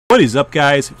What is up,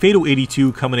 guys?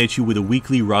 Fatal82 coming at you with a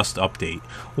weekly Rust update.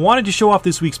 Wanted to show off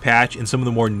this week's patch and some of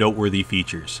the more noteworthy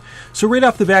features. So right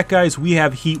off the bat, guys, we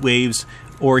have heat waves,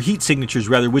 or heat signatures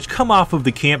rather, which come off of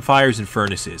the campfires and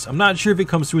furnaces. I'm not sure if it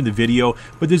comes through in the video,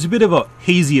 but there's a bit of a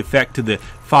hazy effect to the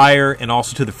fire and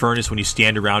also to the furnace when you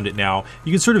stand around it now.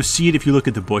 You can sort of see it if you look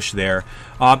at the bush there.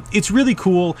 It's really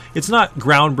cool. It's not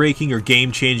groundbreaking or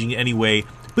game-changing in any way,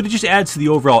 but it just adds to the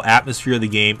overall atmosphere of the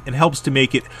game and helps to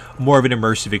make it more of an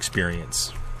immersive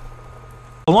experience.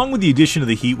 Along with the addition of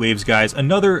the heat waves, guys,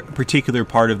 another particular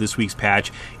part of this week's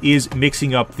patch is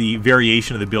mixing up the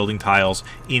variation of the building tiles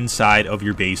inside of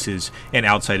your bases and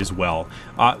outside as well.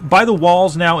 By the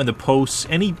walls now and the posts,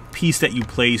 any piece that you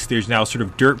place, there's now sort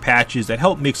of dirt patches that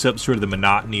help mix up sort of the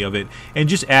monotony of it and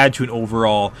just add to an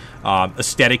overall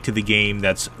aesthetic to the game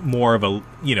that's more of a,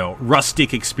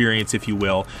 rustic experience, if you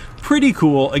will. Pretty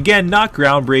cool. Again, not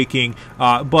groundbreaking,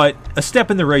 but a step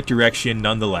in the right direction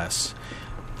nonetheless.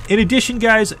 In addition,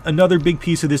 guys, another big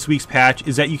piece of this week's patch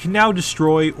is that you can now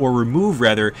destroy, or remove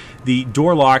rather, the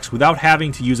door locks without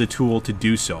having to use a tool to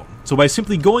do so. So by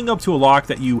simply going up to a lock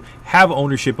that you have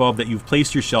ownership of, that you've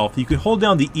placed yourself, you can hold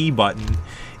down the E button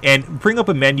and bring up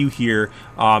a menu here,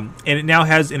 and it now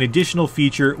has an additional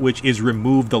feature, which is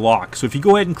remove the lock. So if you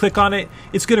go ahead and click on it,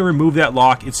 it's going to remove that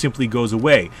lock. It simply goes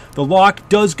away. The lock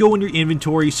does go in your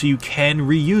inventory, so you can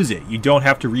reuse it. You don't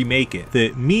have to remake it.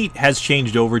 The meat has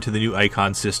changed over to the new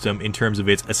icon system in terms of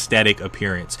its aesthetic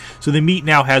appearance. So the meat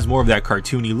now has more of that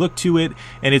cartoony look to it,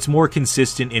 and it's more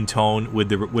consistent in tone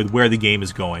with where the game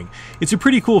is going. It's a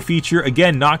pretty cool feature.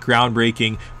 Again, not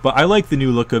groundbreaking, but I like the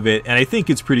new look of it, and I think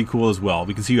it's pretty cool as well,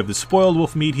 because you have the spoiled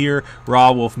wolf meat here, raw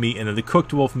wolf meat, and then the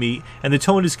cooked wolf meat, and the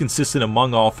tone is consistent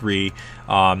among all three,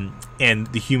 and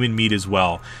the human meat as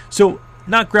well. So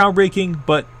not groundbreaking,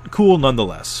 but cool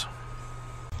nonetheless.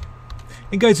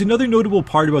 And guys, another notable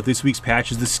part about this week's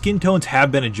patch is the skin tones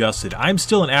have been adjusted. I'm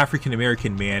still an African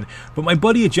American man, but my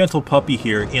buddy A Gentle Puppy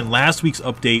here in last week's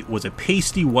update was a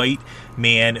pasty white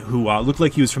man who looked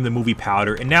like he was from the movie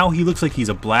Powder, and now he looks like he's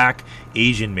a black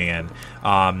Asian man.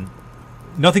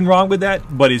 Nothing wrong with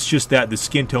that, but it's just that the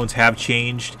skin tones have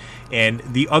changed. And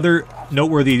the other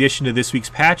noteworthy addition to this week's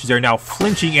patch is there are now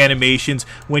flinching animations.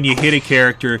 When you hit a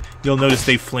character, you'll notice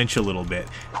they flinch a little bit.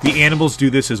 The animals do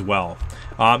this as well.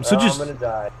 I'm gonna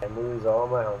die and lose all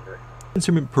my hunger.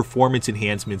 Some performance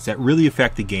enhancements that really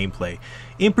affect the gameplay.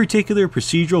 In particular,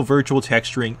 procedural virtual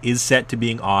texturing is set to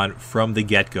being on from the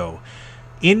get-go.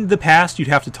 In the past, you'd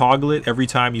have to toggle it every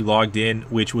time you logged in,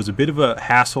 which was a bit of a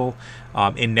hassle,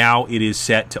 and now it is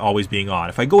set to always being on.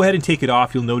 If I go ahead and take it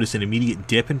off, you'll notice an immediate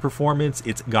dip in performance.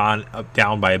 It's gone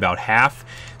down by about half.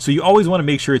 So you always want to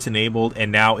make sure it's enabled,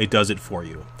 and now it does it for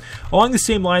you. Along the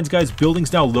same lines, guys,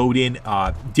 buildings now load in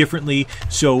differently.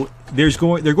 So they're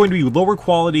going to be lower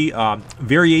quality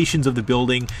variations of the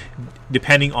building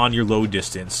depending on your load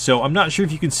distance. So I'm not sure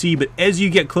if you can see, but as you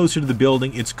get closer to the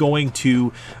building, it's going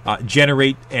to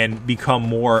generate and become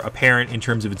more apparent in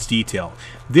terms of its detail.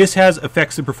 This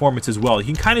affects the performance as well.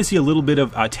 You can kind of see a little bit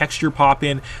of texture pop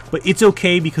in, but it's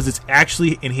okay because it's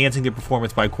actually enhancing the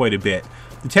performance by quite a bit.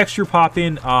 The texture pop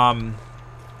in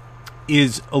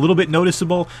is a little bit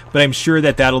noticeable, but I'm sure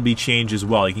that that'll be changed as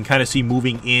well. You can kind of see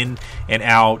moving in and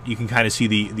out. You can kind of see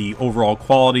the overall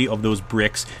quality of those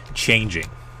bricks changing.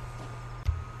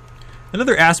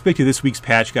 Another aspect of this week's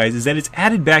patch, guys, is that it's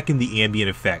added back in the ambient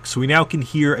effect. So we now can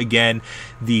hear again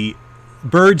the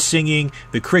birds singing,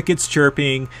 the crickets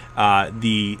chirping, I'm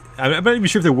not even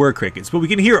sure if there were crickets, but we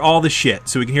can hear all the shit.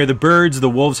 So we can hear the birds, the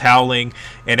wolves howling,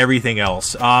 and everything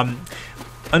else.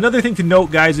 Another thing to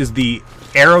note, guys, is the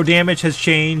arrow damage has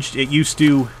changed. It used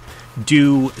to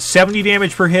do 70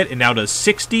 damage per hit and now does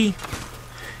 60.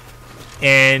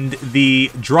 And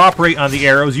the drop rate on the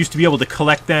arrows used to be able to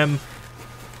collect them.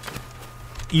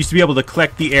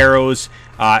 The arrows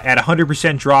at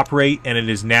 100% drop rate, and it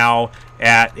is now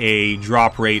at a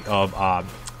drop rate of,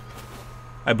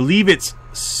 I believe it's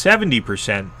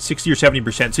 70%, 60 or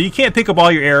 70%. So you can't pick up all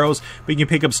your arrows, but you can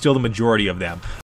pick up still the majority of them.